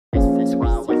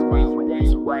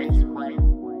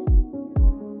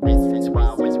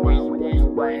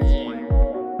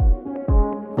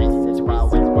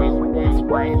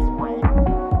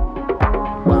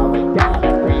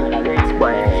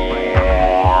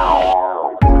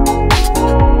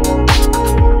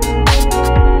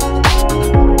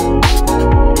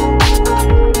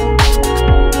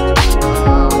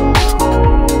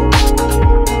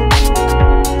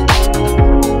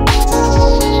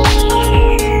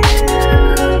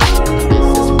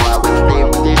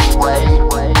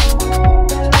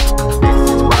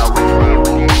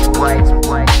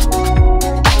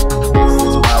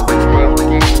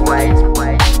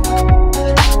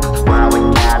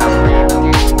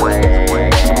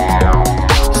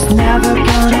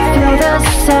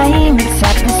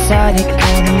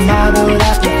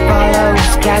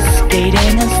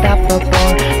Cascading, unstoppable.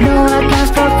 No, I can't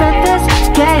forfeit this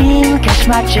game. Catch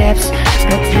my chips,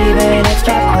 but even if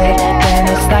I quit, then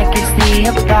it's like it's the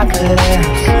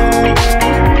apocalypse.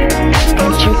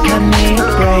 Can't you cut me a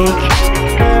break?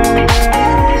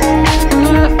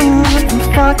 For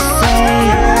fuck's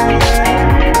sake,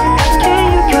 can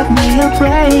you cut me a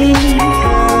break?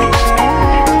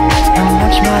 How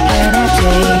much more can I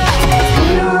take?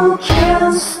 You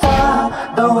can't stop,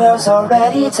 the wheels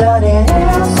already turning.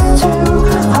 It's too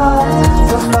hot,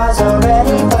 the fire's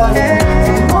already burning.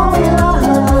 The more we learn,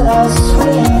 the less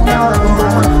we know.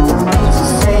 No need to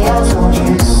say I told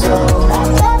you so.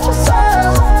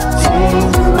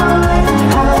 Take my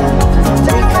hand,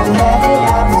 we can let it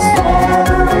happen.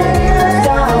 Staring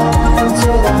down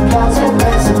into the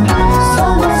cataclysm.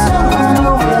 Someone the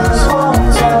wheels won't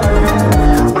turn.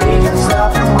 We can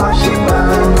stop and watch it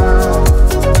burn.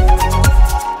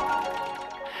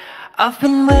 I've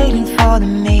been waiting for the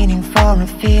meaning, for a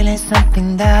feeling,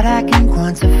 something that I can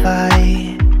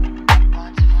quantify.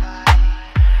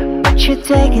 But you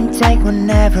take and take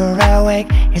whenever I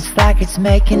wake. It's like it's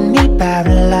making me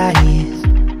paralyzed.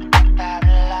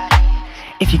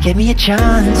 If you give me a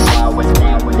chance,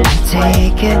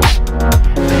 take it.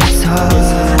 But it's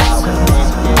hard.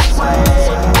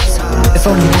 If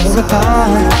only we were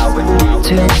apart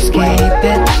to escape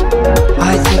it,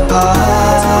 I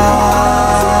depart.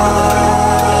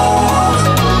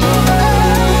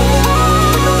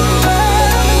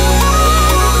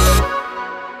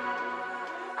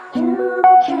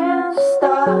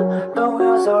 The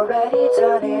wheels already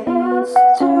turning, it's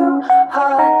too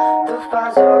hot, the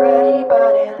fire's already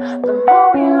burning. The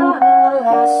more we learn, the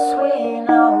less we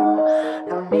know.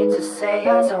 No need to say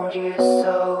I told you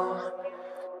so.